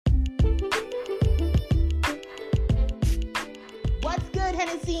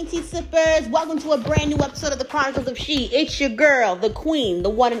scene, tea sippers. Welcome to a brand new episode of the Chronicles of She. It's your girl, the queen, the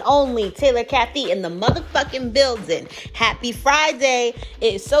one and only Taylor Cathy in the motherfucking building. Happy Friday.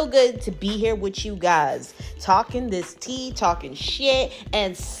 It is so good to be here with you guys. Talking this tea, talking shit,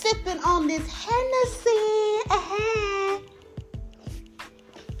 and sipping on this Hennessy.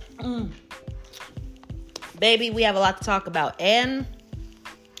 Baby, we have a lot to talk about, and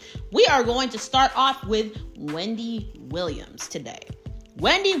we are going to start off with Wendy Williams today.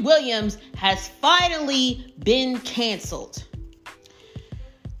 Wendy Williams has finally been canceled.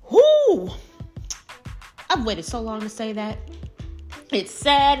 Whoo! I've waited so long to say that. It's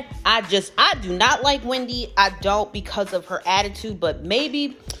sad. I do not like Wendy. I don't because of her attitude, but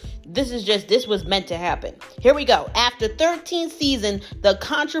maybe this was meant to happen. Here we go. After 13 seasons, the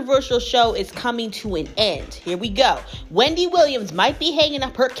controversial show is coming to an end. Here we go. Wendy Williams might be hanging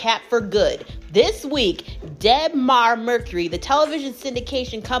up her cap for good. This week, Debmar Mercury, the television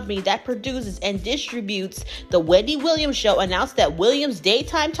syndication company that produces and distributes the Wendy Williams Show, announced that Williams'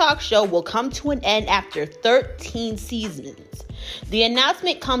 daytime talk show will come to an end after 13 seasons. The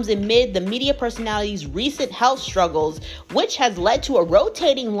announcement comes amid the media personality's recent health struggles, which has led to a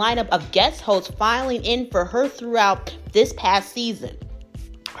rotating lineup of guest hosts filing in for her throughout this past season.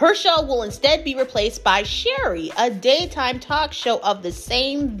 Her show will instead be replaced by Sherry, a daytime talk show of the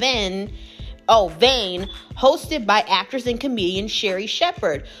same vein, hosted by actress and comedian Sherry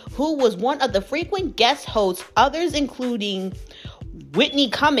Shepherd, who was one of the frequent guest hosts, others including Whitney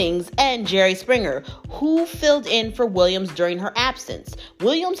Cummings and Jerry Springer, who filled in for Williams during her absence.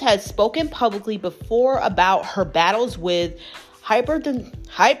 Williams has spoken publicly before about her battles with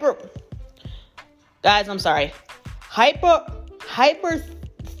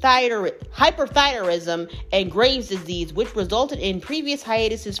hyperthyroidism and Graves' disease, which resulted in previous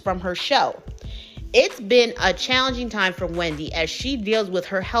hiatuses from her show. It's been a challenging time for Wendy as she deals with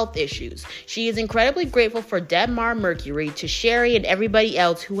her health issues. She is incredibly grateful for Debmar Mercury, to Sherry, and everybody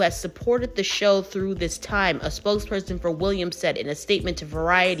else who has supported the show through this time, a spokesperson for Williams said in a statement to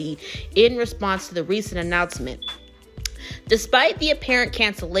Variety in response to the recent announcement. Despite the apparent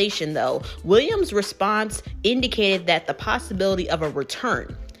cancellation, though, Williams' response indicated that the possibility of a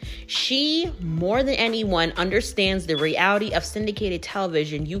return. She, more than anyone, understands the reality of syndicated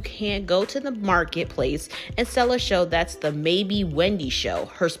television. You can't go to the marketplace and sell a show that's the Maybe Wendy show,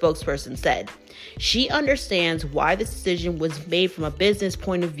 her spokesperson said. She understands why this decision was made from a business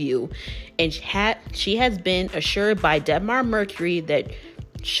point of view, and she has been assured by Debmar Mercury that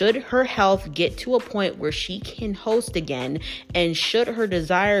should her health get to a point where she can host again, and should her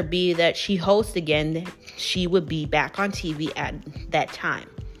desire be that she hosts again, she would be back on TV at that time.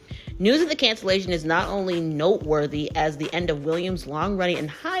 News of the cancellation is not only noteworthy as the end of Williams' long-running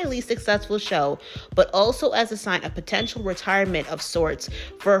and highly successful show, but also as a sign of potential retirement of sorts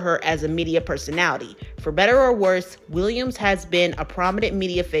for her as a media personality. For better or worse, Williams has been a prominent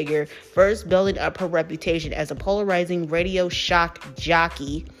media figure, first building up her reputation as a polarizing radio shock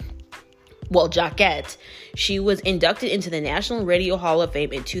jockette. She was inducted into the National Radio Hall of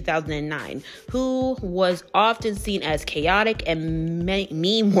Fame in 2009, who was often seen as chaotic and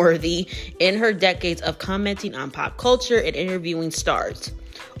meme-worthy in her decades of commenting on pop culture and interviewing stars.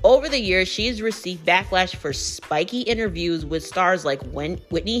 Over the years, she's received backlash for spiky interviews with stars like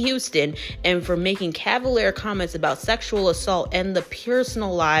Whitney Houston and for making cavalier comments about sexual assault and the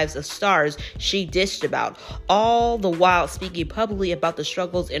personal lives of stars she dished about, all the while speaking publicly about the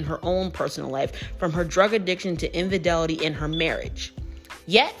struggles in her own personal life, from her drug addiction to infidelity in her marriage.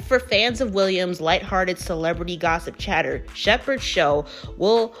 Yet, for fans of Williams' lighthearted celebrity gossip chatter, Shepherd's show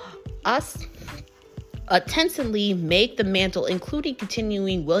will ostensibly make the mantle, including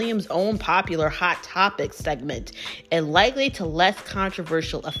continuing Williams' own popular Hot Topics segment, and likely to less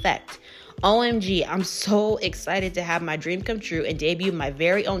controversial effect. OMG, I'm so excited to have my dream come true and debut my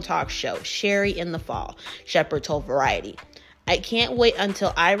very own talk show, Sherry, in the fall, Shepherd told Variety. I can't wait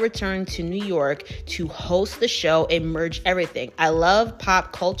until I return to New York to host the show and merge everything. I love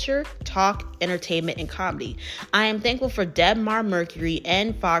pop culture, talk, entertainment, and comedy. I am thankful for Debmar Mercury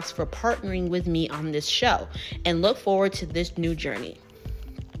and Fox for partnering with me on this show and look forward to this new journey.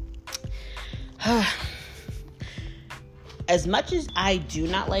 As much as I do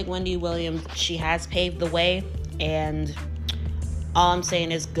not like Wendy Williams, she has paved the way, and all I'm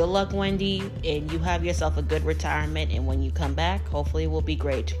saying is good luck, Wendy, and you have yourself a good retirement, and when you come back, hopefully it will be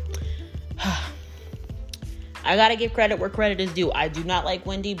great. I gotta give credit where credit is due. I do not like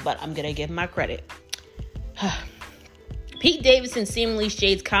Wendy, but I'm gonna give my credit. Pete Davidson seemingly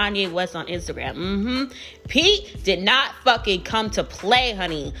shades Kanye West on Instagram. Pete did not fucking come to play,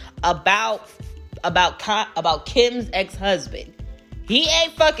 honey, about Kim's ex-husband. He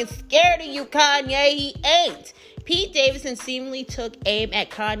ain't fucking scared of you, Kanye. He ain't. Pete Davidson seemingly took aim at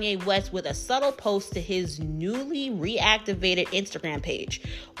Kanye West with a subtle post to his newly reactivated Instagram page.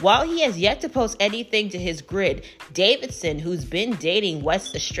 While he has yet to post anything to his grid, Davidson, who's been dating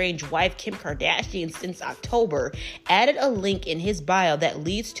West's estranged wife Kim Kardashian since October, added a link in his bio that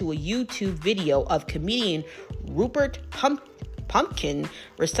leads to a YouTube video of comedian Rupert Pumpkin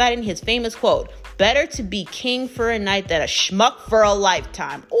reciting his famous quote, "Better to be king for a night than a schmuck for a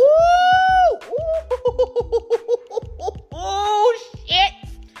lifetime." Ooh! Oh, shit.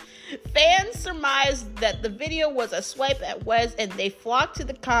 Fans surmised that the video was a swipe at West, and they flocked to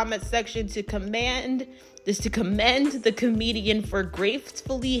the comment section to commend the comedian for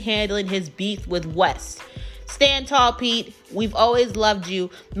gracefully handling his beef with West. Stand tall, Pete. We've always loved you.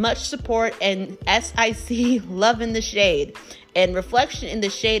 Much support and SIC love in the shade. And reflection in the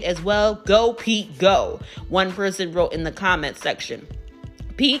shade as well. Go, Pete, go. One person wrote in the comment section.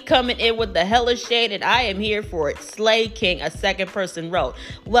 Pete coming in with the hella shade, and I am here for it. Slay King, a second person wrote.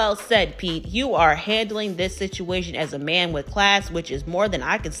 Well said, Pete. You are handling this situation as a man with class, which is more than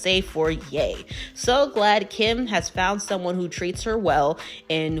I could say for yay. So glad Kim has found someone who treats her well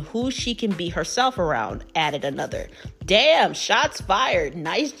and who she can be herself around, added another. Damn, shots fired.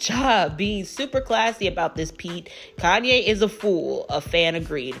 Nice job being super classy about this, Pete. Kanye is a fool, a fan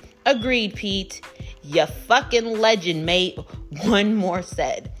agreed. Agreed, Pete. You fucking legend, mate. One more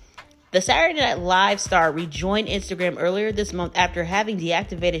said. The Saturday Night Live star rejoined Instagram earlier this month after having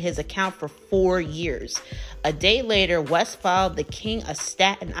deactivated his account for 4 years. A day later, West followed the King of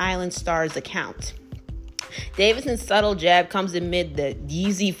Staten Island star's account. Davidson's subtle jab comes amid the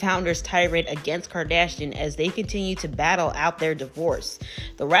Yeezy founders' tirade against Kardashian as they continue to battle out their divorce.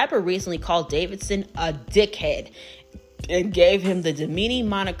 The rapper recently called Davidson a dickhead and gave him the demeaning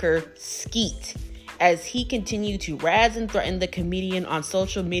moniker Skeet. As he continued to razz and threaten the comedian on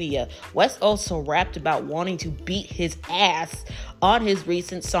social media, West also rapped about wanting to beat his ass on his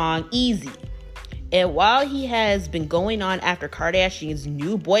recent song, Easy. And while he has been going on after Kardashian's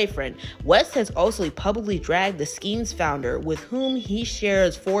new boyfriend, West has also publicly dragged the Schemes founder, with whom he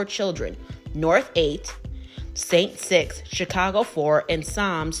shares 4 children, North 8, Saint 6, Chicago 4, and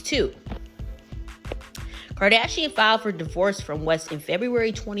Psalms 2. Kardashian filed for divorce from West in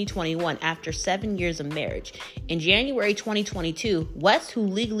February 2021 after 7 years of marriage. In January 2022, West, who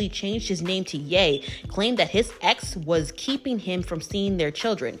legally changed his name to Ye, claimed that his ex was keeping him from seeing their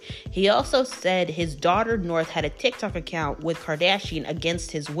children. He also said his daughter North had a TikTok account with Kardashian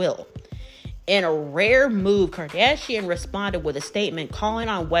against his will. In a rare move, Kardashian responded with a statement calling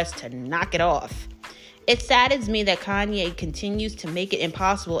on West to knock it off. It saddens me that Kanye continues to make it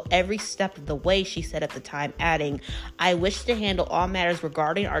impossible every step of the way, she said at the time, adding, I wish to handle all matters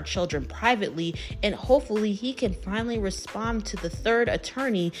regarding our children privately, and hopefully he can finally respond to the third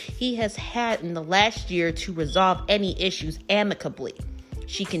attorney he has had in the last year to resolve any issues amicably.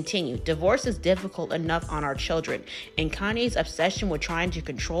 She continued, divorce is difficult enough on our children, and Kanye's obsession with trying to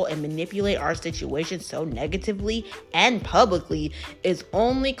control and manipulate our situation so negatively and publicly is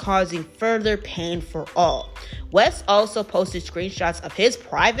only causing further pain for all. West also posted screenshots of his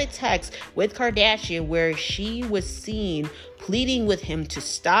private text with Kardashian where she was seen pleading with him to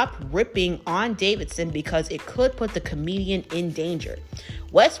stop ripping on Davidson because it could put the comedian in danger.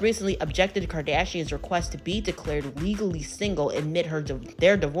 West recently objected to Kardashian's request to be declared legally single amid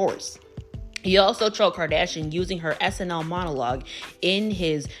their divorce. He also trolled Kardashian using her SNL monologue in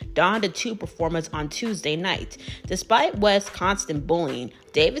his Donda 2 performance on Tuesday night. Despite West's constant bullying,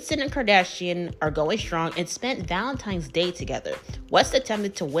 Davidson and Kardashian are going strong and spent Valentine's Day together. West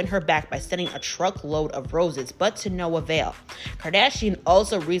attempted to win her back by sending a truckload of roses, but to no avail. Kardashian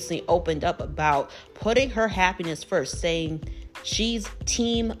also recently opened up about putting her happiness first, saying she's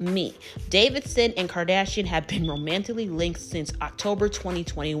team me. Davidson and Kardashian have been romantically linked since October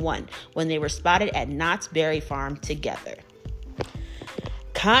 2021 when they were spotted at Knott's Berry Farm together.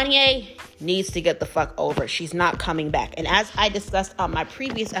 Kanye needs to get the fuck over. She's not coming back. And as I discussed on my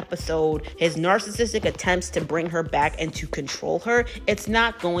previous episode, his narcissistic attempts to bring her back and to control her, it's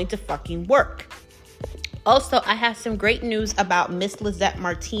not going to fucking work. Also, I have some great news about Miss Lizzette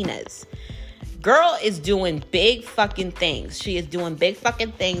Martinez. Girl is doing big fucking things. She is doing big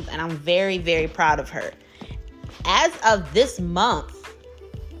fucking things, and I'm very, very proud of her. As of this month,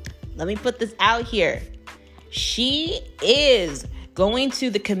 let me put this out here. She is going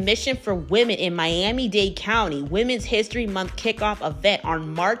to the Commission for Women in Miami-Dade County Women's History Month kickoff event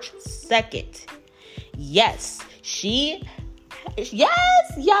on March 2nd. Yes, she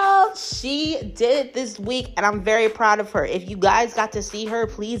Yes, y'all. She did it this week, and I'm very proud of her. If you guys got to see her,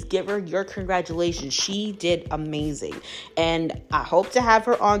 please give her your congratulations. She did amazing, and I hope to have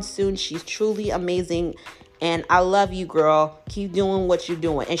her on soon. She's truly amazing, and I love you, girl. Keep doing what you're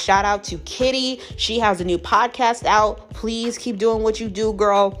doing. And shout out to Kitty. She has a new podcast out. Please keep doing what you do,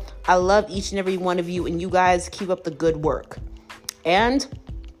 girl. I love each and every one of you, and you guys keep up the good work. And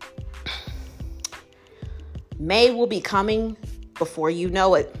May will be coming before you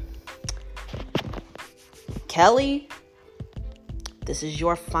know it. Kelly, this is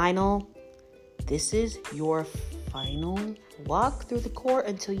your final walk through the court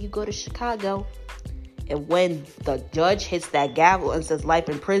until you go to Chicago. And when the judge hits that gavel and says life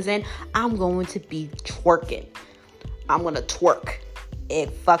in prison, I'm going to be twerking. I'm going to twerk.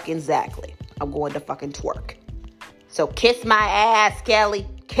 It fucking exactly. I'm going to fucking twerk. So kiss my ass, Kelly.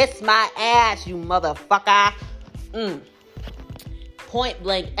 Kiss my ass, you motherfucker. Point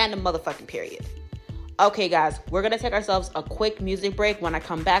blank and a motherfucking period. Okay, guys, we're going to take ourselves a quick music break. When I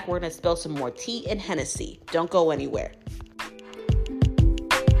come back, we're going to spill some more tea and Hennessy. Don't go anywhere.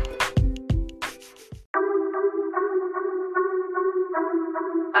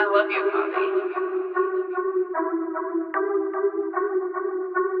 I love you, Mommy.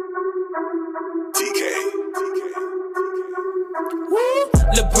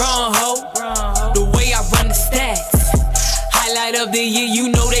 LeBron ho, the way I run the stats. Highlight of the year, you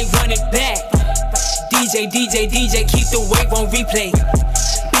know they run it back. DJ, keep the wave on replay.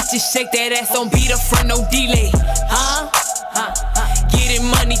 Bitches shake that ass, don't beat up front, no delay. Getting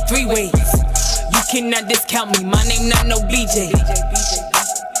money 3 ways. You cannot discount me, my name not no BJ.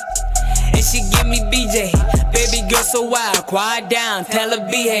 And she give me BJ. Baby girl so wild, quiet down, tell her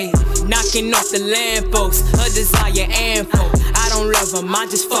behave. Knocking off the lamppost, her desire ample. I don't love them, I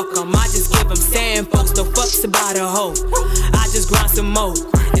just fuck them, I just give them samples. No fucks about a hoe, I just grind some more.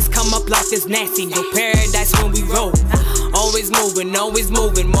 It's come up like it's nasty, no paradise when we roll. Always moving,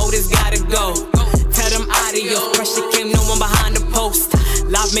 motors gotta go. Tell them adios, pressure came, no one behind the post.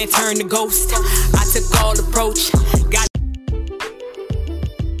 Live man turned to ghost, I took all approach.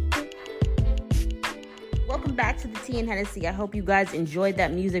 Welcome back to the Tea and Hennessy. I hope you guys enjoyed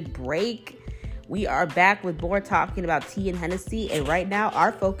that music break. We are back with more talking about tea and Hennessy, and right now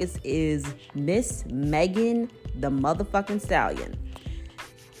our focus is Miss Megan the motherfucking Stallion.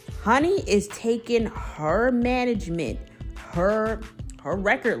 Honey is taking her management, her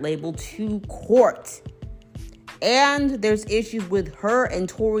record label to court. And there's issues with her and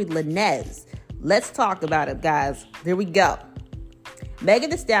Tory Lanez. Let's talk about it, guys. There we go.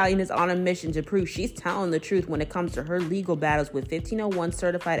 Megan Thee Stallion is on a mission to prove she's telling the truth when it comes to her legal battles with 1501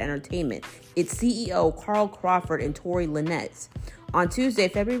 Certified Entertainment, its CEO Carl Crawford and Tory Lanez. On Tuesday,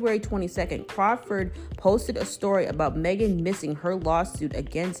 February 22nd, Crawford posted a story about Megan missing her lawsuit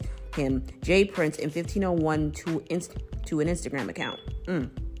against him, Jay Prince, in 1501 to an Instagram account.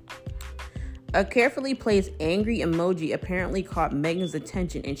 A carefully placed angry emoji apparently caught Megan's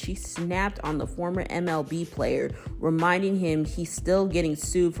attention, and she snapped on the former MLB player, reminding him he's still getting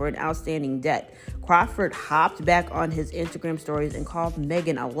sued for an outstanding debt. Crawford hopped back on his Instagram stories and called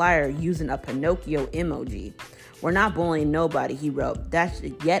Megan a liar using a Pinocchio emoji. "We're not bullying nobody," he wrote. "That's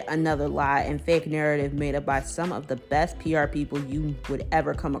yet another lie and fake narrative made up by some of the best PR people you would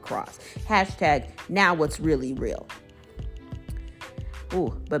ever come across. Hashtag now what's really real."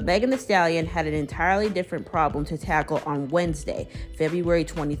 But Megan Thee Stallion had an entirely different problem to tackle on Wednesday, February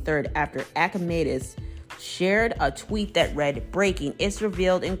 23rd, after Achaemedes shared a tweet that read, "Breaking, it's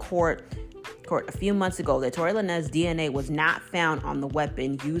revealed in court a few months ago that Tory Lanez's DNA was not found on the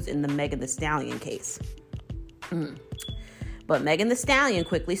weapon used in the Megan Thee Stallion case." But Megan Thee Stallion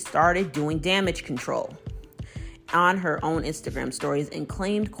quickly started doing damage control on her own Instagram stories and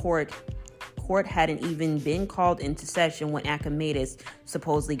claimed court hadn't even been called into session when Achaemedes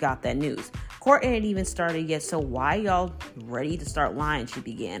supposedly got that news. Court hadn't even started yet, so why y'all ready to start lying, she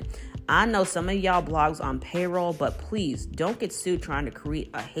began. "I know some of y'all blogs on payroll, but please don't get sued trying to create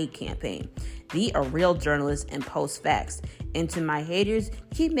a hate campaign. Be a real journalist and post facts. And to my haters,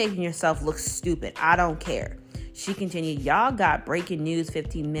 keep making yourself look stupid. I don't care." She continued, "Y'all got breaking news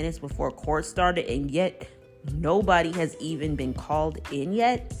 15 minutes before court started, and yet nobody has even been called in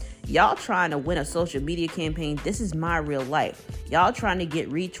yet. Y'all trying to win a social media campaign. This is my real life. Y'all trying to get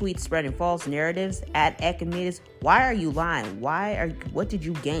retweets spreading false narratives at Achaemedes. Why are you lying? What did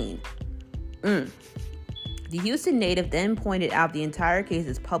you gain?" The Houston native then pointed out the entire case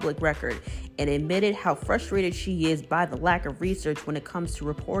is public record and admitted how frustrated she is by the lack of research when it comes to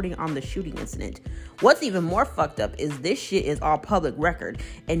reporting on the shooting incident. What's even more fucked up is this shit is all public record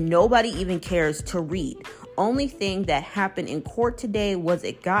and nobody even cares to read. Only thing that happened in court today was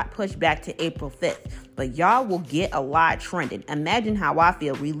it got pushed back to April 5th. But y'all will get a lot trending. Imagine how I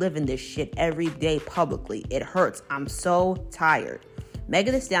feel reliving this shit every day publicly. It hurts. I'm so tired.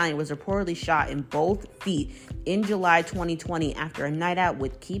 Megan Thee Stallion was reportedly shot in both feet in July 2020 after a night out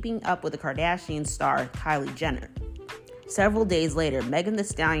with Keeping Up with the Kardashian star Kylie Jenner. Several days later, Megan Thee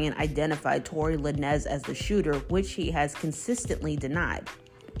Stallion identified Tory Lanez as the shooter, which he has consistently denied.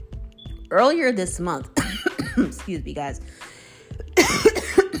 Earlier this month, excuse me, guys.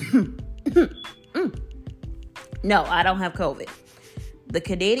 No, I don't have COVID. The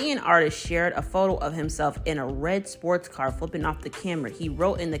Canadian artist shared a photo of himself in a red sports car flipping off the camera. He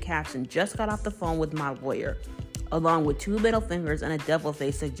wrote in the caption, "Just got off the phone with my lawyer," along with 2 middle fingers and a devil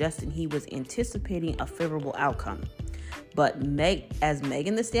face, suggesting he was anticipating a favorable outcome. But as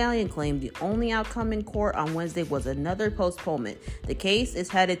Megan Thee Stallion claimed, the only outcome in court on Wednesday was another postponement. The case is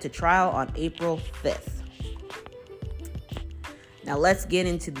headed to trial on April 5th. Now let's get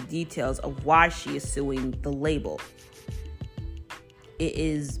into the details of why she is suing the label. It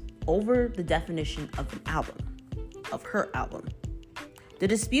is over the definition of an album, of her album. The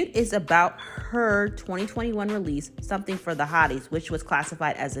dispute is about her 2021 release, Something for the Hotties, which was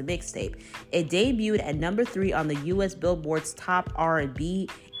classified as a mixtape. It debuted at number 3 on the U.S. Billboard's top R&B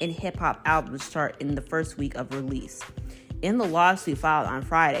and hip-hop albums chart in the first week of release. In the lawsuit filed on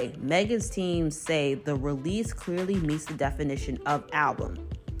Friday, Megan's team say the release clearly meets the definition of album.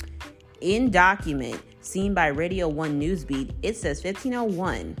 In document seen by Radio 1 Newsbeat, it says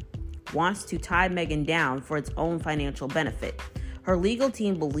 1501 wants to tie Megan down for its own financial benefit. Her legal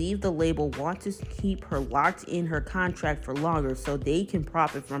team believe the label wants to keep her locked in her contract for longer so they can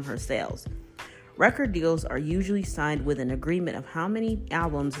profit from her sales. Record deals are usually signed with an agreement of how many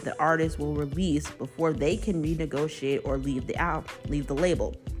albums the artist will release before they can renegotiate or leave the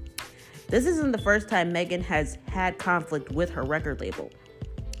label. This isn't the first time Megan has had conflict with her record label.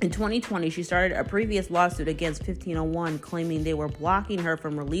 In 2020, she started a previous lawsuit against 1501, claiming they were blocking her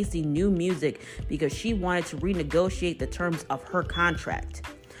from releasing new music because she wanted to renegotiate the terms of her contract.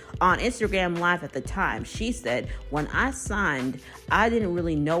 On Instagram Live at the time, she said, "When I signed, I didn't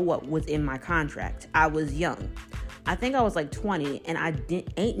really know what was in my contract. I was young. I think I was like 20, and I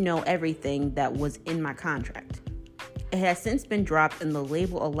ain't know everything that was in my contract." It has since been dropped and the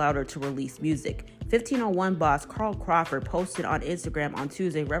label allowed her to release music. 1501 boss Carl Crawford posted on Instagram on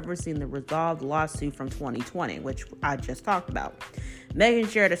Tuesday referencing the resolved lawsuit from 2020, which I just talked about. Megan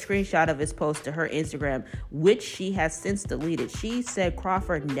shared a screenshot of his post to her Instagram, which she has since deleted. She said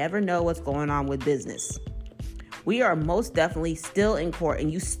Crawford never know what's going on with business. "We are most definitely still in court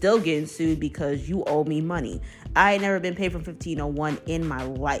and you still getting sued because you owe me money. I ain't never been paid from 1501 in my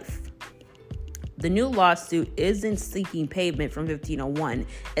life." The new lawsuit isn't seeking payment from 1501,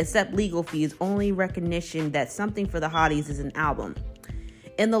 except legal fees, only recognition that Something for the Hotties is an album.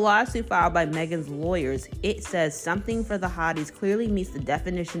 In the lawsuit filed by Megan's lawyers, it says Something for the Hotties clearly meets the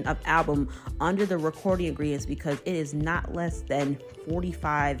definition of album under the recording agreements because it is not less than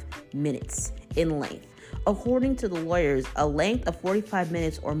 45 minutes in length. According to the lawyers, a length of 45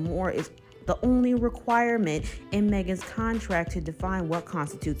 minutes or more is the only requirement in Megan's contract to define what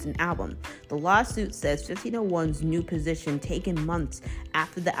constitutes an album. The lawsuit says 1501's new position, taken months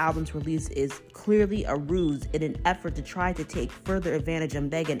after the album's release, is clearly a ruse in an effort to try to take further advantage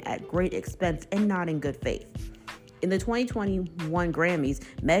of Megan at great expense and not in good faith. In the 2021 Grammys,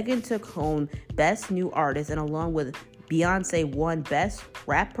 Megan took home Best New Artist and along with Beyonce won Best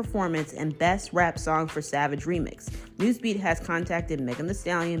Rap Performance and Best Rap Song for Savage Remix. Newsbeat has contacted Megan Thee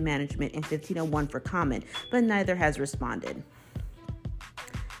Stallion management and 1501 for comment, but neither has responded.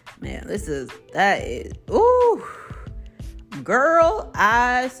 Man, ooh. Girl,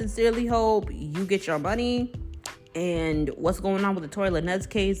 I sincerely hope you get your money and what's going on with the Tory Lanez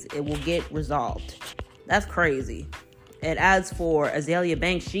case, it will get resolved. That's crazy. And as for Azalea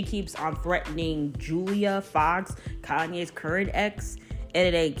Banks, she keeps on threatening Julia Fox, Kanye's current ex, and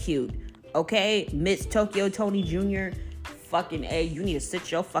it ain't cute. Okay, Miss Tokyo Tony Jr., fucking A, you need to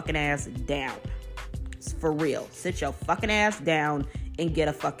sit your fucking ass down. It's for real. Sit your fucking ass down and get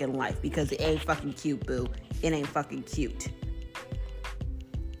a fucking life because it ain't fucking cute, boo. It ain't fucking cute.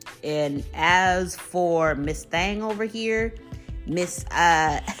 And as for Miss Thang over here, Miss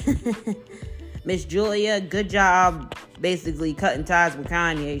Julia, good job basically cutting ties with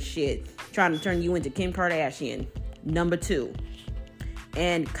Kanye shit. Trying to turn you into Kim Kardashian. Number 2.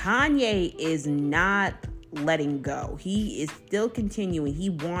 And Kanye is not letting go. He is still continuing.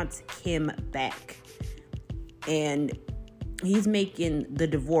 He wants Kim back. And he's making the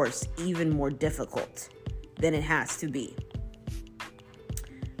divorce even more difficult than it has to be.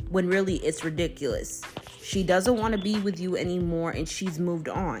 When really it's ridiculous. She doesn't want to be with you anymore and she's moved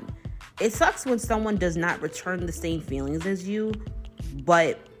on. It sucks when someone does not return the same feelings as you,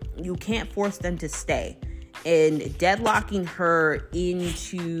 but you can't force them to stay. And deadlocking her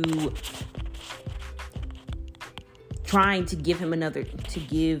into trying to give him another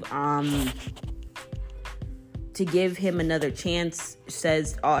chance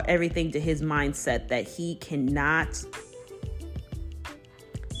says everything to his mindset that he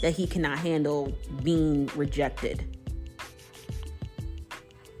cannot handle being rejected.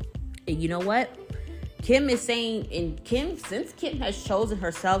 And you know what? Since Kim has chosen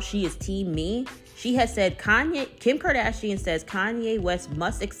herself, she is team me. She has said Kim Kardashian says Kanye West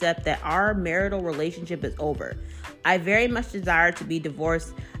must accept that our marital relationship is over. I very much desire to be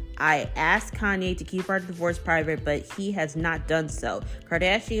divorced. I asked Kanye to keep our divorce private, but he has not done so.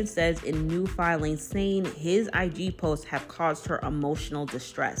 Kardashian says in new filings, saying his IG posts have caused her emotional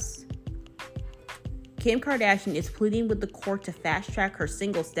distress. Kim Kardashian is pleading with the court to fast-track her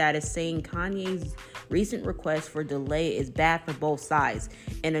single status, saying Kanye's recent request for delay is bad for both sides.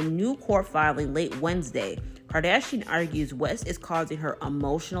 In a new court filing late Wednesday, Kardashian argues West is causing her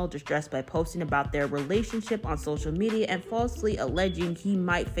emotional distress by posting about their relationship on social media and falsely alleging he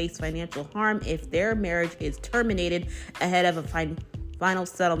might face financial harm if their marriage is terminated ahead of a final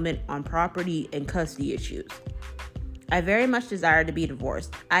settlement on property and custody issues. I very much desire to be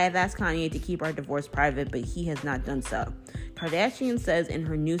divorced. I have asked Kanye to keep our divorce private, but he has not done so. Kardashian says in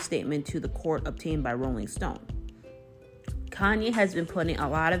her new statement to the court obtained by Rolling Stone. Kanye has been putting a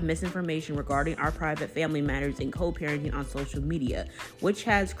lot of misinformation regarding our private family matters and co-parenting on social media, which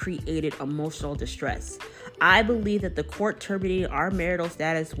has created emotional distress. I believe that the court terminating our marital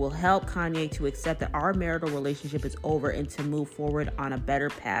status will help Kanye to accept that our marital relationship is over and to move forward on a better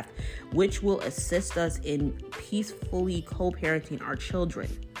path, which will assist us in peacefully co-parenting our children.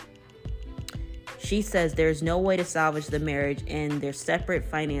 She says there's no way to salvage the marriage and their separate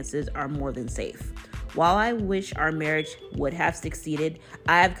finances are more than safe. While I wish our marriage would have succeeded,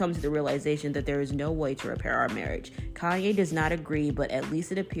 I have come to the realization that there is no way to repair our marriage. Kanye does not agree, but at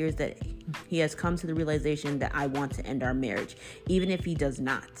least it appears that he has come to the realization that I want to end our marriage, even if he does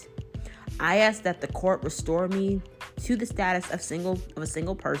not. I ask that the court restore me to the status of a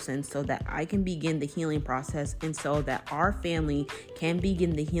single person so that I can begin the healing process and so that our family can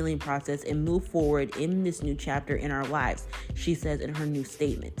begin the healing process and move forward in this new chapter in our lives, she says in her new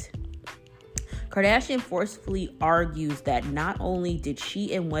statement. Kardashian forcefully argues that not only did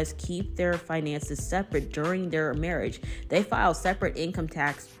she and West keep their finances separate during their marriage, they filed separate income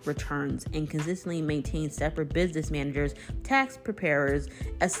tax returns and consistently maintained separate business managers, tax preparers,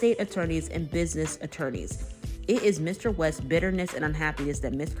 estate attorneys, and business attorneys. It is Mr. West's bitterness and unhappiness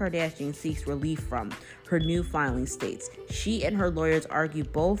that Ms. Kardashian seeks relief from, her new filing states. She and her lawyers argue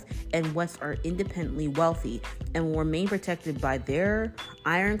both and West are independently wealthy and will remain protected by their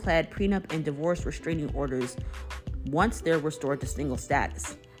ironclad prenup and divorce restraining orders once they're restored to single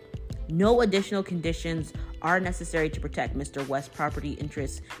status. No additional conditions are necessary to protect Mr. West's property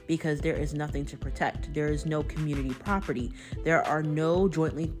interests because there is nothing to protect. There is no community property. There are no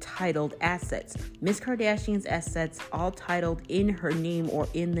jointly titled assets. Ms. Kardashian's assets, all titled in her name or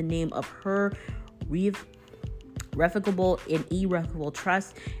in the name of her revocable and irrevocable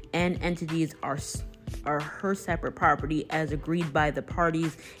trusts and entities, are her separate property as agreed by the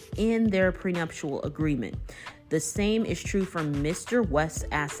parties in their prenuptial agreement. The same is true for Mr. West's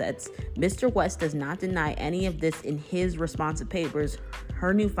assets. Mr. West does not deny any of this in his responsive papers,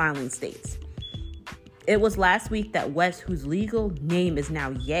 her new filing states. It was last week that West, whose legal name is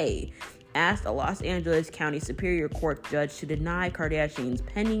now Ye, asked a Los Angeles County Superior Court judge to deny Kardashian's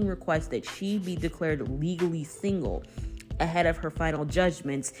pending request that she be declared legally single ahead of her final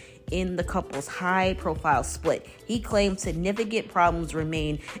judgments in the couple's high-profile split. He claimed significant problems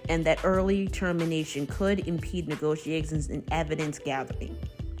remain and that early termination could impede negotiations and evidence gathering.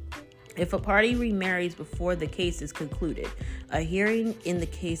 If a party remarries before the case is concluded, a hearing in the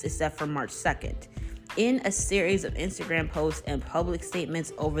case is set for March 2nd. In a series of Instagram posts and public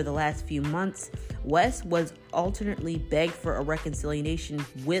statements over the last few months, West was alternately begged for a reconciliation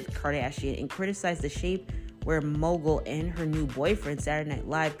with Kardashian and criticized the shape where mogul and her new boyfriend, Saturday Night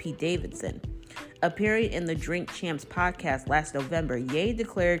Live Pete Davidson. Appearing in the Drink Champs podcast last November, Ye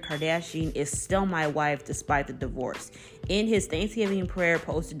declared Kardashian is still my wife despite the divorce. In his Thanksgiving prayer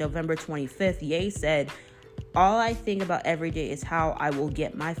posted November 25th, Ye said, "All I think about every day is how I will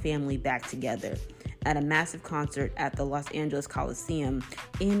get my family back together," at a massive concert at the Los Angeles Coliseum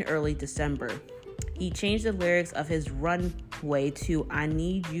in early December. He changed the lyrics of his runway to "I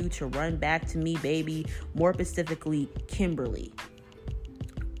need you to run back to me, baby," more specifically, Kimberly.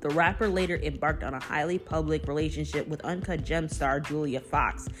 The rapper later embarked on a highly public relationship with Uncut Gems star Julia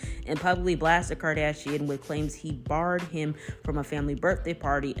Fox and publicly blasted Kardashian with claims he barred him from a family birthday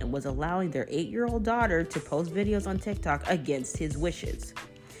party and was allowing their 8-year-old daughter to post videos on TikTok against his wishes.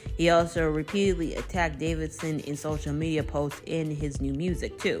 He also repeatedly attacked Davidson in social media posts in his new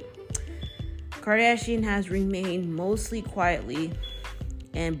music too. Kardashian has remained mostly quietly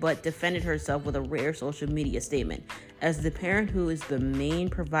but defended herself with a rare social media statement. As the parent who is the main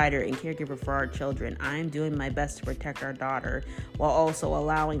provider and caregiver for our children, I am doing my best to protect our daughter while also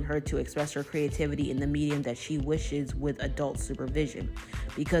allowing her to express her creativity in the medium that she wishes with adult supervision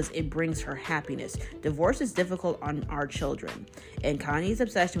because it brings her happiness. Divorce is difficult on our children, and Kanye's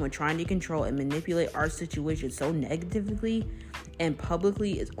obsession with trying to control and manipulate our situation so negatively and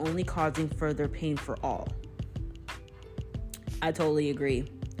publicly is only causing further pain for all. I totally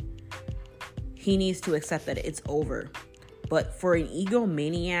agree. He needs to accept that it's over. But for an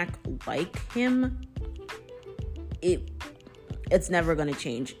egomaniac like him, it's never going to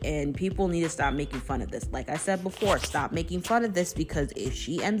change. And people need to stop making fun of this. Like I said before, stop making fun of this, because if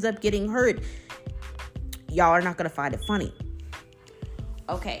she ends up getting hurt, y'all are not going to find it funny.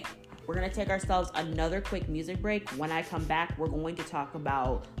 Okay, we're going to take ourselves another quick music break. When I come back, we're going to talk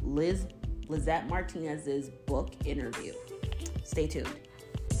about Lizzette Martinez's book interview. Stay tuned.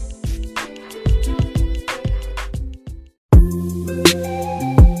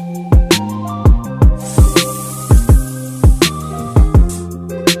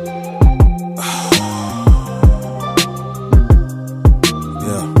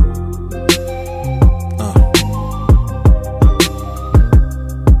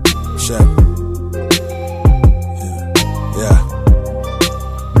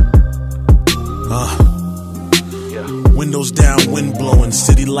 Windows down, wind blowing,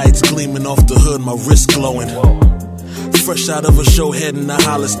 city lights gleaming off the hood, my wrist glowing. Fresh out of a show heading to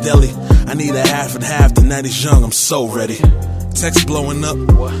Hollis Deli. I need a half and half, the night is young, I'm so ready. Text blowing up,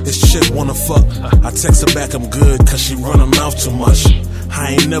 this chick wanna fuck. I text her back I'm good, cause she run her mouth too much.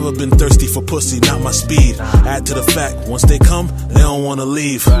 I ain't never been thirsty for pussy, not my speed. Add to the fact, once they come, they don't wanna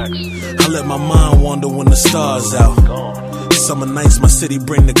leave. I let my mind wander when the stars out. Summer nights, my city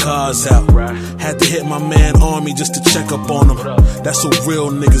bring the cars out. Had to hit my man Army just to check up on him. That's what real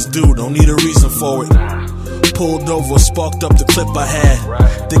niggas do, don't need a reason for it. Pulled over, sparked up the clip I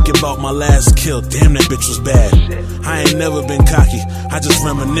had. Thinking about my last kill, damn that bitch was bad. I ain't never been cocky, I just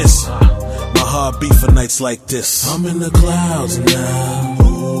reminisce. My heart beat for nights like this. I'm in the clouds now.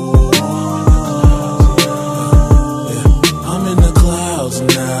 I'm in the clouds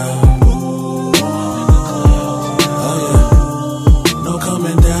now.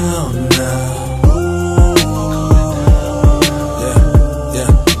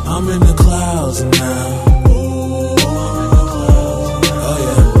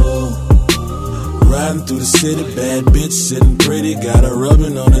 Through the city, bad bitch sitting pretty, got her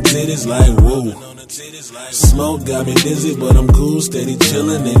rubbing on the titties like whoa. Smoke got me dizzy, but I'm cool, steady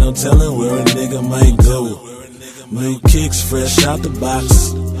chillin', ain't no telling where a nigga might go. New kicks fresh out the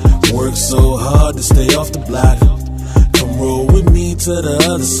box, work so hard to stay off the block. Come roll with me to the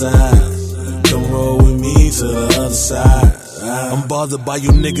other side, come roll with me to the other side. I'm bothered by you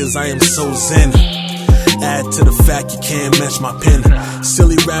niggas, I am so zen. Add to the fact you can't match my pen.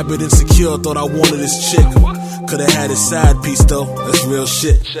 Silly rabbit insecure, thought I wanted this chick. Could've had his side piece though, that's real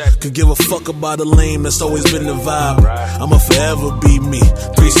shit. Could give a fuck about a lame, that's always been the vibe. I'ma forever be me,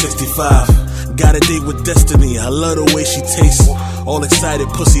 365. Got a date with destiny, I love the way she tastes. All excited,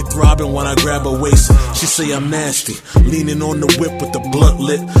 pussy throbbing when I grab her waist. She say I'm nasty, leaning on the whip with the blunt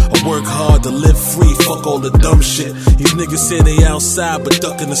lit. I work hard to live free, fuck all the dumb shit. These niggas say they outside but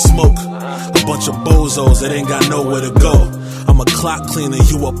ducking the smoke. A bunch of bozos that ain't got nowhere to go. I'm a clock cleaner,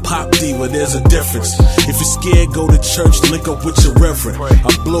 you a pop diva, there's a difference. If you're scared, go to church, link up with your reverend.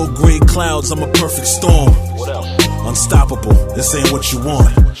 I blow gray clouds, I'm a perfect storm. Unstoppable, this ain't what you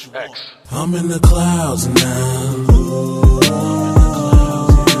want. I'm in the clouds now.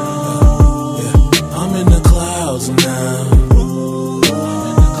 I'm in the clouds now.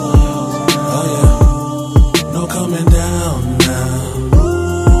 Oh yeah, no coming down now.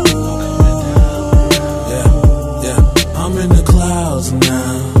 Yeah, I'm in the clouds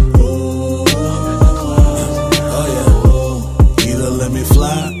now. Oh yeah, either let me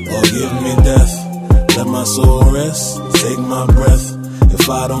fly or give me death. Let my soul rest, take my breath. If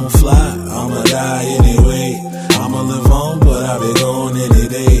I don't fly, I'ma die anyway. I'ma live on, but I'll be gone any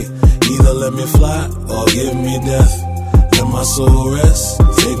day. Either let me fly or give me death. Let my soul rest,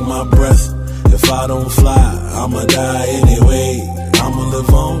 take my breath. If I don't fly, I'ma die anyway. I'ma live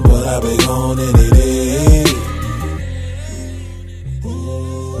on, but I'll be gone any day.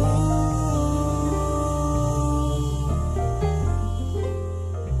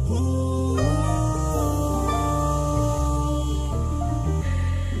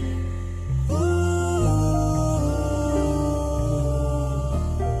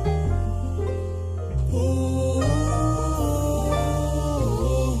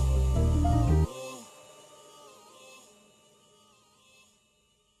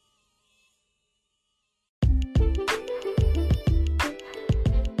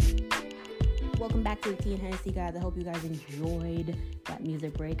 back to the Tea and Hennessy, guys. I hope you guys enjoyed that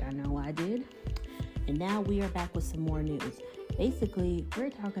music break. I know I did. And now we are back with some more news. Basically, we're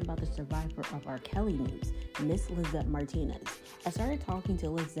talking about the survivor of R. Kelly news, Miss Lizzette Martinez. I started talking to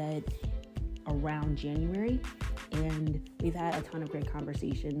Lizzette around January, and we've had a ton of great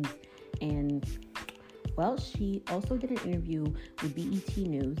conversations. And, well, she also did an interview with BET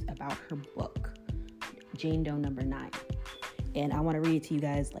News about her book, Jane Doe Number 9. And I want to read it to you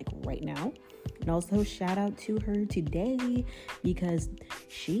guys like right now. And also shout out to her today because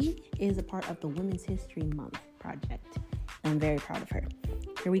she is a part of the Women's History Month project. I'm very proud of her.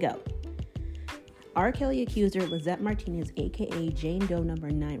 Here we go. R. Kelly accuser Lizzette Martinez, aka Jane Doe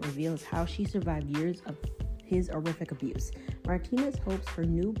Number 9, reveals how she survived years of his horrific abuse. Martinez hopes her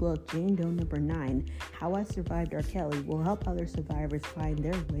new book, Jane Doe Number 9, How I Survived R. Kelly, will help other survivors find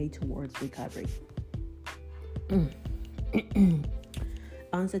their way towards recovery.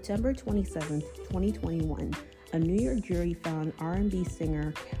 On September 27, 2021, a New York jury found R&B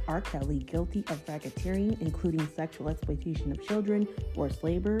singer R. Kelly guilty of racketeering, including sexual exploitation of children, forced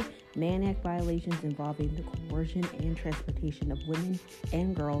labor, Mann Act violations involving the coercion and transportation of women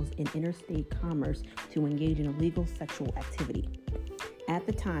and girls in interstate commerce to engage in illegal sexual activity. At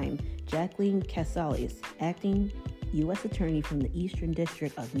the time, Jacqueline Casales, acting U.S. Attorney from the Eastern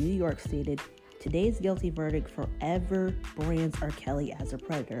District of New York, stated, "Today's guilty verdict forever brands R. Kelly as a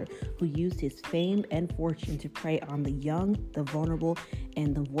predator who used his fame and fortune to prey on the young, the vulnerable,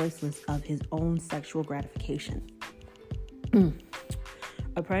 and the voiceless of his own sexual gratification.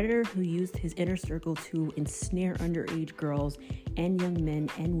 A predator who used his inner circle to ensnare underage girls and young men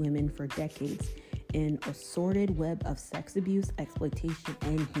and women for decades in a sordid web of sex abuse, exploitation,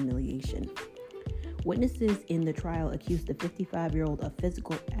 and humiliation." Witnesses in the trial accused the 55-year-old of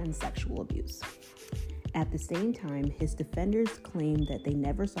physical and sexual abuse. At the same time, his defenders claimed that they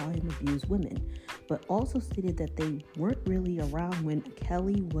never saw him abuse women, but also stated that they weren't really around when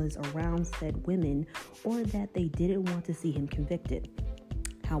Kelly was around said women, or that they didn't want to see him convicted.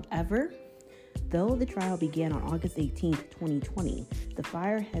 However, though the trial began on August 18, 2020, the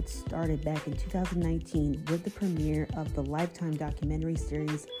fire had started back in 2019 with the premiere of the Lifetime documentary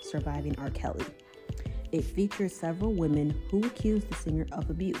series Surviving R. Kelly. It features several women who accused the singer of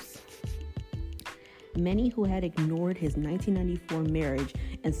abuse. Many who had ignored his 1994 marriage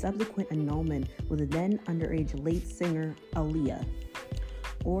and subsequent annulment with the then underage late singer Aaliyah,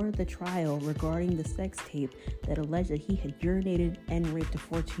 or the trial regarding the sex tape that alleged that he had urinated and raped a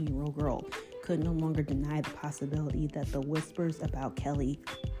 14-year-old girl, could no longer deny the possibility that the whispers about Kelly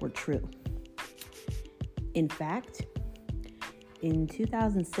were true. In fact, in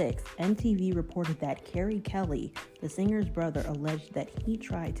 2006, MTV reported that Kerry Kelly, the singer's brother, alleged that he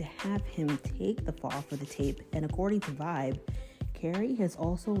tried to have him take the fall for the tape, and according to Vibe, Kerry has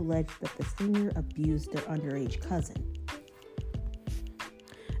also alleged that the singer abused their underage cousin.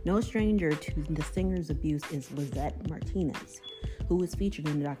 No stranger to the singer's abuse is Lizzette Martinez, who was featured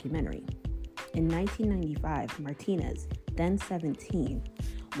in the documentary. In 1995, Martinez, then 17,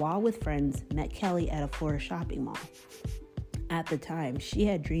 while with friends, met Kelly at a Florida shopping mall. At the time, she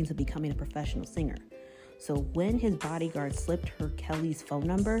had dreams of becoming a professional singer. So when his bodyguard slipped her Kelly's phone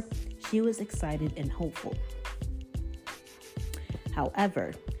number, she was excited and hopeful.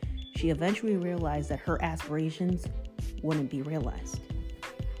 However, she eventually realized that her aspirations wouldn't be realized.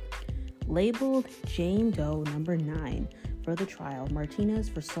 Labeled Jane Doe Number 9 for the trial, Martinez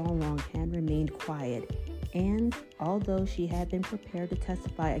for so long had remained quiet, and although she had been prepared to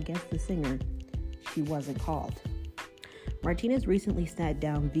testify against the singer, she wasn't called. Martinez recently sat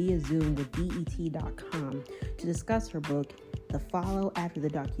down via Zoom with BET.com to discuss her book, The Follow After the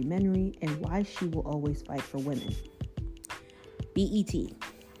Documentary, and why she will always fight for women. BET,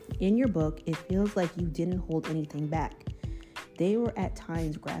 in your book, it feels like you didn't hold anything back. They were at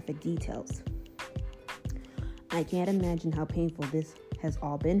times graphic details. I can't imagine how painful this has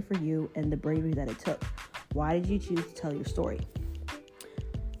all been for you and the bravery that it took. Why did you choose to tell your story?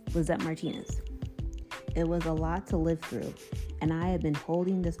 Lizzette Martinez. It was a lot to live through, and I had been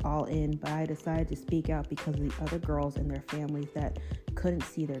holding this all in, but I decided to speak out because of the other girls and their families that couldn't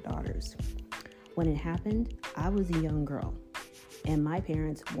see their daughters. When it happened, I was a young girl, and my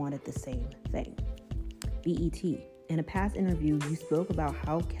parents wanted the same thing. BET, in a past interview, you spoke about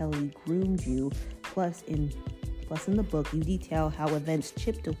how Kelly groomed you, plus in the book, you detail how events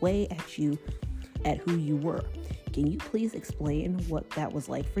chipped away at you, at who you were. Can you please explain what that was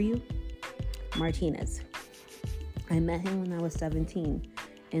like for you? Martinez. I met him when I was 17,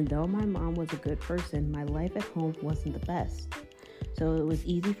 and though my mom was a good person, my life at home wasn't the best, so it was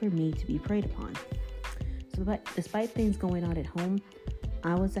easy for me to be preyed upon. So despite things going on at home,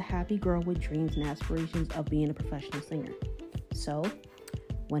 I was a happy girl with dreams and aspirations of being a professional singer. So,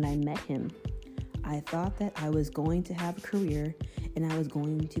 when I met him, I thought that I was going to have a career and I was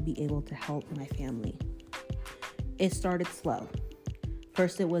going to be able to help my family. It started slow.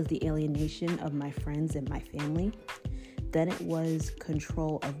 First, it was the alienation of my friends and my family. Then it was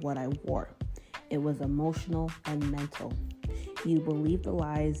control of what I wore. It was emotional and mental. You believe the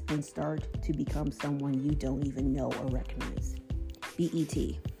lies and start to become someone you don't even know or recognize. BET.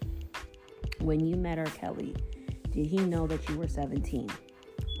 When you met R. Kelly, did he know that you were 17?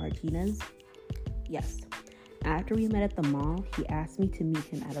 Martinez? Yes. After we met at the mall, he asked me to meet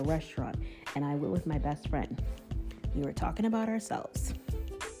him at a restaurant, and I went with my best friend. We were talking about ourselves.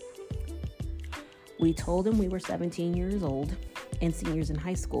 We told him we were 17 years old and seniors in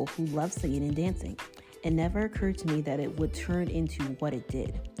high school who loved singing and dancing. It never occurred to me that it would turn into what it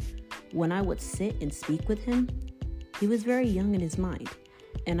did. When I would sit and speak with him, he was very young in his mind,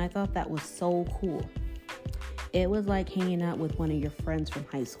 and I thought that was so cool. It was like hanging out with one of your friends from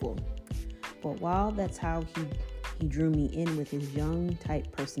high school. But while that's how he drew me in with his young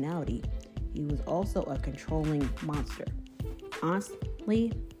type personality, he was also a controlling monster.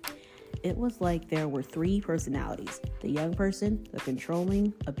 Honestly, it was like there were three personalities: the young person, the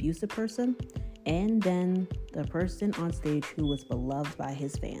controlling, abusive person, and then the person on stage who was beloved by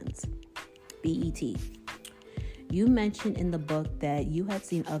his fans. BET. You mentioned in the book that you had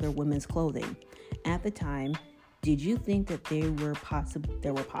seen other women's clothing. At the time, did you think that there were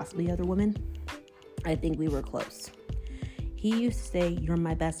possibly other women? I think we were close. He used to say, "You're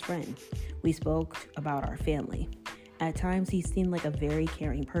my best friend." We spoke about our family. At times, he seemed like a very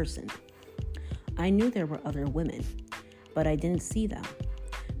caring person. I knew there were other women, but I didn't see them.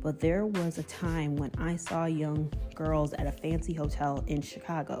 But there was a time when I saw young girls at a fancy hotel in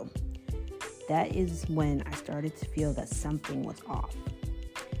Chicago. That is when I started to feel that something was off.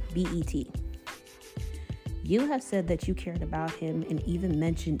 BET. You have said that you cared about him and even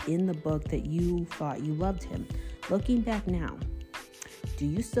mentioned in the book that you thought you loved him. Looking back now, do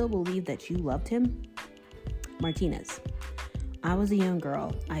you still believe that you loved him? Martinez. I was a young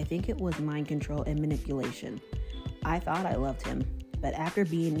girl. I think it was mind control and manipulation. I thought I loved him, but after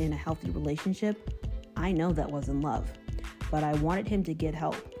being in a healthy relationship, I know that wasn't love. But I wanted him to get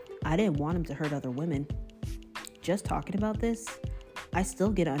help. I didn't want him to hurt other women. Just talking about this, I still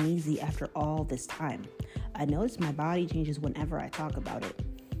get uneasy after all this time. I notice my body changes whenever I talk about it.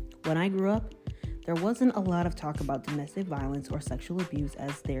 When I grew up, there wasn't a lot of talk about domestic violence or sexual abuse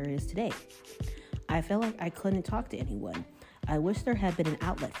as there is today. I felt like I couldn't talk to anyone. I wish there had been an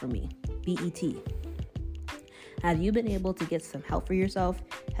outlet for me. BET. Have you been able to get some help for yourself?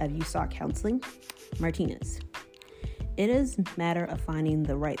 Have you sought counseling? Martinez. It is a matter of finding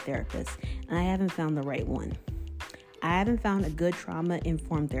the right therapist, and I haven't found the right one. I haven't found a good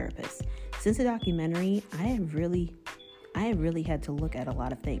trauma-informed therapist. Since the documentary, I have really had to look at a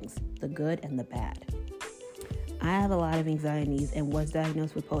lot of things, the good and the bad. I have a lot of anxieties and was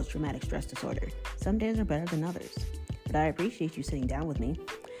diagnosed with post-traumatic stress disorder. Some days are better than others, but I appreciate you sitting down with me.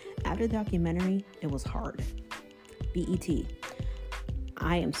 After the documentary, it was hard. BET.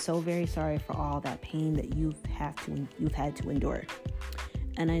 I am so very sorry for all that pain that you've had to endure.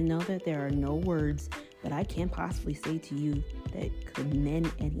 And I know that there are no words that I can possibly say to you that could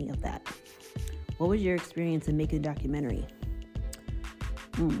mend any of that. What was your experience in making the documentary?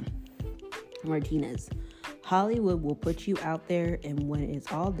 Martinez. Hollywood will put you out there, and when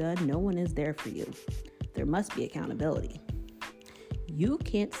it's all done, no one is there for you. There must be accountability. You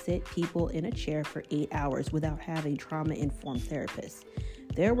can't sit people in a chair for 8 hours without having trauma-informed therapists.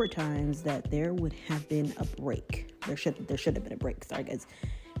 There were times that there would have been a break. There should have been a break. Sorry, guys.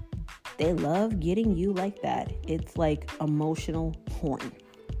 They love getting you like that. It's like emotional porn.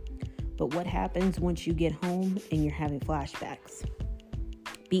 But what happens once you get home and you're having flashbacks?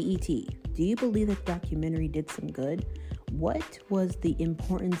 BET. Do you believe that the documentary did some good? What was the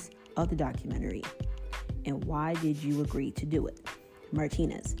importance of the documentary? And why did you agree to do it?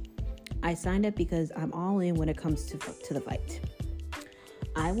 Martinez. I signed up because I'm all in when it comes to the fight.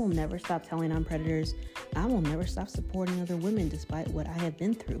 I will never stop telling on predators. I will never stop supporting other women despite what I have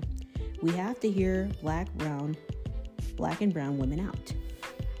been through. We have to hear black and brown women out.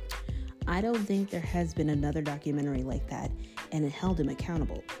 I don't think there has been another documentary like that, and it held him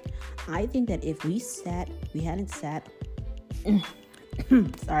accountable. I think that if we hadn't sat,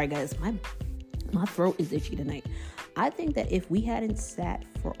 sorry guys, my throat is itchy tonight. I think that if we hadn't sat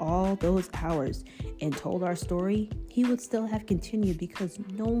for all those hours and told our story, he would still have continued because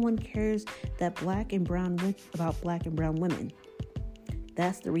no one cares about black and brown women.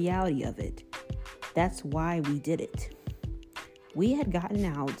 That's the reality of it. That's why we did it. We had gotten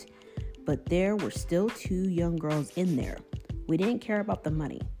out, but there were still 2 young girls in there. We didn't care about the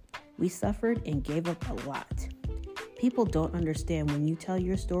money. We suffered and gave up a lot. People don't understand when you tell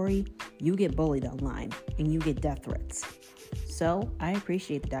your story, you get bullied online and you get death threats. So I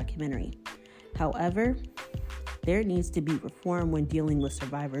appreciate the documentary. However, there needs to be reform when dealing with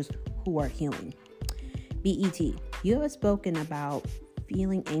survivors who are healing. BET, you have spoken about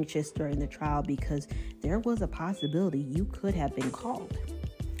feeling anxious during the trial because there was a possibility you could have been called.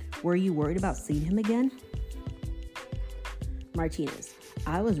 Were you worried about seeing him again? Martinez,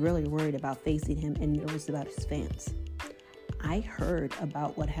 I was really worried about facing him and nervous about his fans. I heard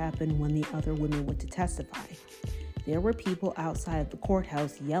about what happened when the other women went to testify. There were people outside the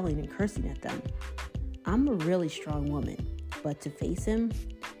courthouse yelling and cursing at them. I'm a really strong woman, but to face him,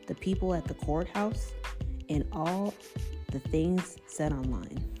 the people at the courthouse, and all the things said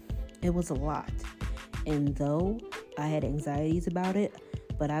online, it was a lot. And though I had anxieties about it,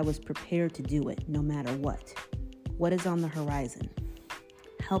 but I was prepared to do it no matter what. What is on the horizon?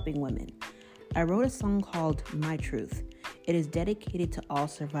 Helping women. I wrote a song called My Truth. It is dedicated to all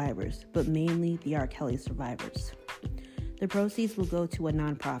survivors, but mainly the R. Kelly survivors. The proceeds will go to a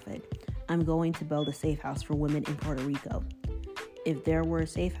nonprofit. I'm going to build a safe house for women in Puerto Rico. If there were a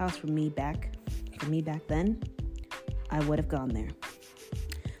safe house for me back then, I would have gone there.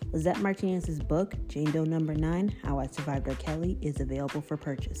 Lizzette Martinez's book, Jane Doe Number 9, How I Survived R. Kelly, is available for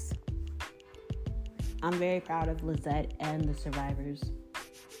purchase. I'm very proud of Lizzette and the survivors,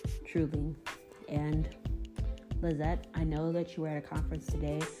 truly. And Lizzette, I know that you were at a conference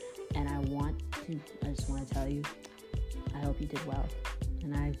today, and I just want to tell you, I hope you did well.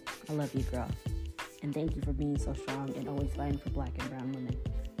 And I love you, girl. And thank you for being so strong and always fighting for Black and brown women.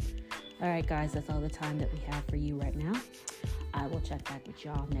 All right, guys, that's all the time that we have for you right now. I will check back with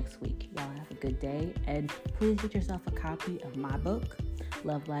y'all next week. Y'all have a good day. And please get yourself a copy of my book,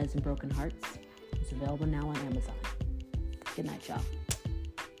 Love, Lies, and Broken Hearts. It's available now on Amazon. Good night, y'all.